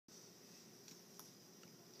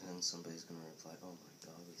And somebody's gonna reply, "Oh my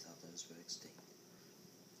God, we thought those were extinct.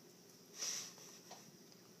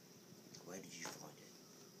 Where did you find it?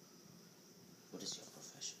 What is your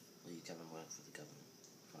profession? Well, you come and work for the government,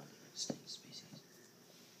 finding extinct species."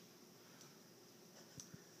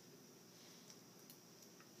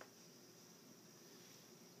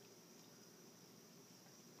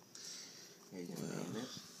 Are you gonna name it?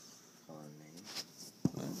 Call it a name?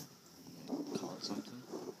 What? Call it something?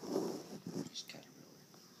 Just caterpillar.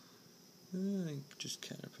 Just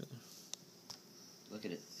caterpillar. Look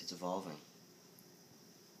at it. It's evolving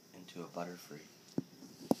into a butterfree.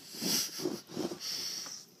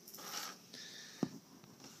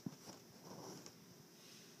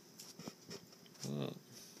 Well,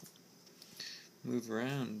 move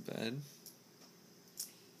around, bud.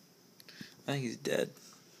 I think he's dead.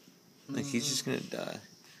 Like, he's just gonna die.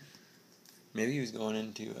 Maybe he was going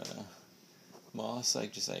into moss,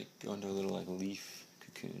 just go into a little leaf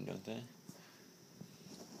cocoon, don't they?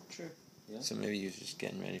 True. Yeah. So maybe he was just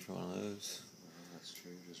getting ready for one of those. Well, that's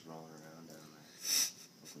true. Just rolling around down there,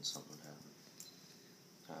 hoping something would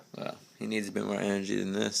happen. Well, he needs a bit more energy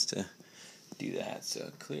than this to do that.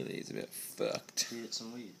 So clearly he's a bit fucked. Feed it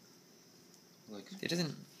some weed. It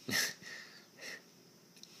doesn't.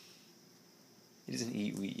 He doesn't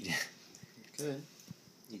eat weed. It could.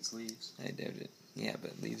 Eats leaves. I doubt it. Yeah,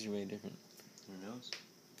 but leaves are way different. Who knows?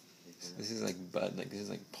 This is bud. This is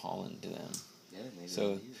pollen to them. Yeah, maybe.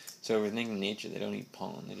 So everything in nature, they don't eat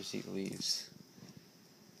pollen. They just eat leaves.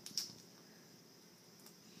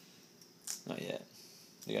 Not yet.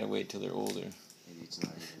 They gotta wait till they're older. Maybe it's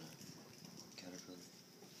not even a caterpillar.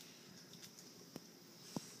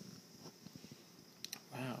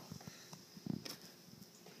 Wow.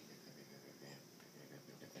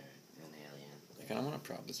 An alien. I kind of want to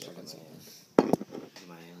prop this up on something. Look at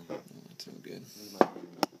my alien. Oh, that's no good. Look at my alien.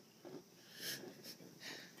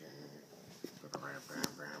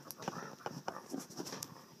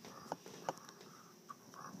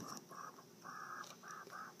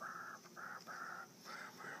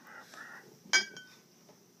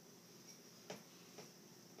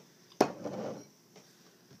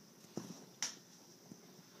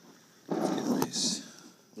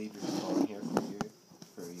 Leave your phone here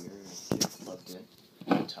for a year and get it plugged in.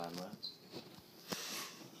 Time lapse.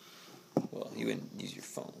 Well, you wouldn't use your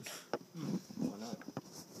phone. Why not?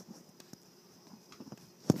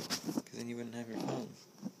 Because then you wouldn't have your phone.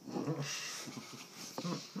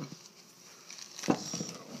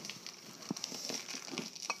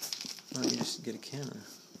 Why don't you just get a camera?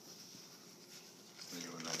 You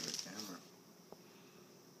wouldn't have your camera.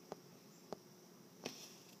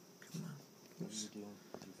 Come on. What are you doing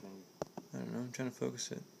with your finger? I don't know. I'm trying to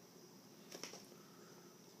focus it.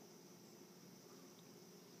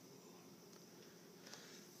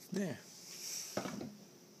 There.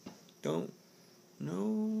 Don't.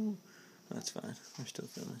 No. That's fine. We're still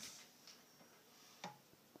filming.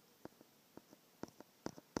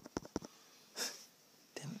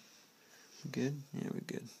 Damn it. We good? Yeah, we're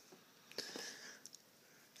good.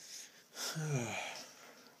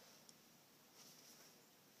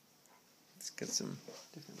 Let's get some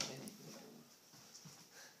different lighting.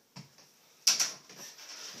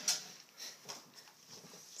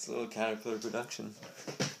 It's a little caterpillar production.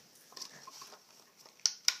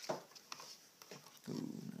 Ooh,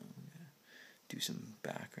 no, we gotta do some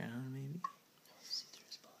background maybe. See through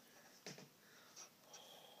his body.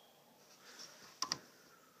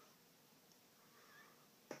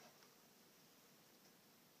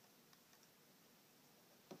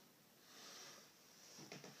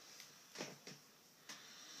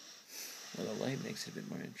 Well, the light makes it a bit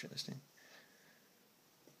more interesting.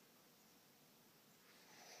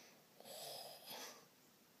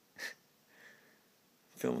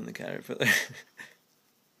 Filming the caterpillar.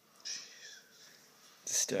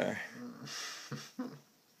 It's a star.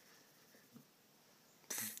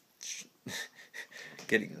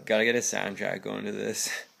 Gotta get a soundtrack going to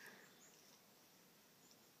this.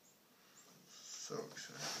 So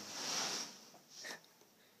exciting.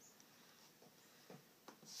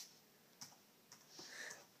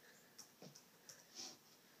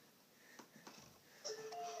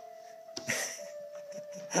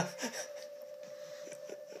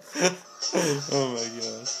 Oh my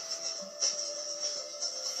god.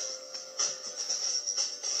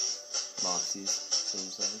 Moxies,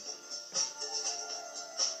 seems like.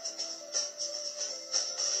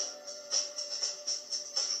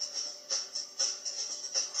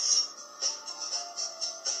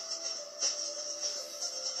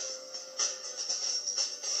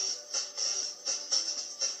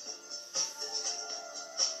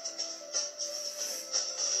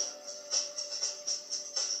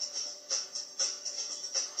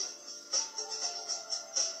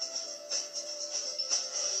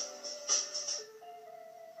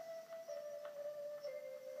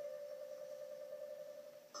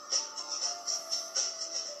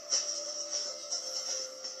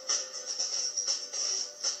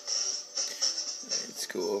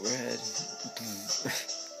 go overhead. Is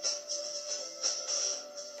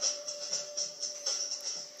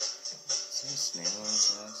there a snail on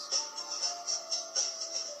his ass?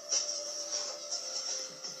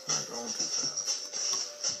 It's not going too fast.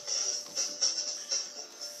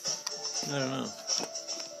 I don't know.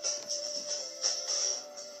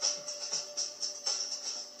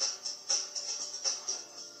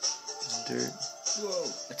 Dirt. Whoa!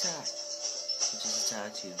 Attack! It just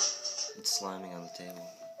attacked you. It's sliming on the table.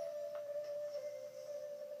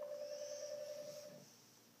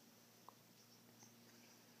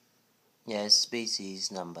 Yes,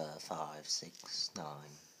 species number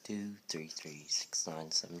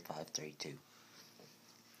 5692336975532.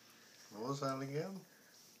 What was that again?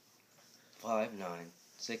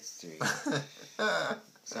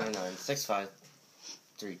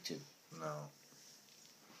 5963796532. No.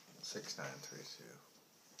 6932.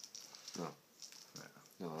 No. Yeah.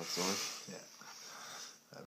 No, that's the one? Yeah.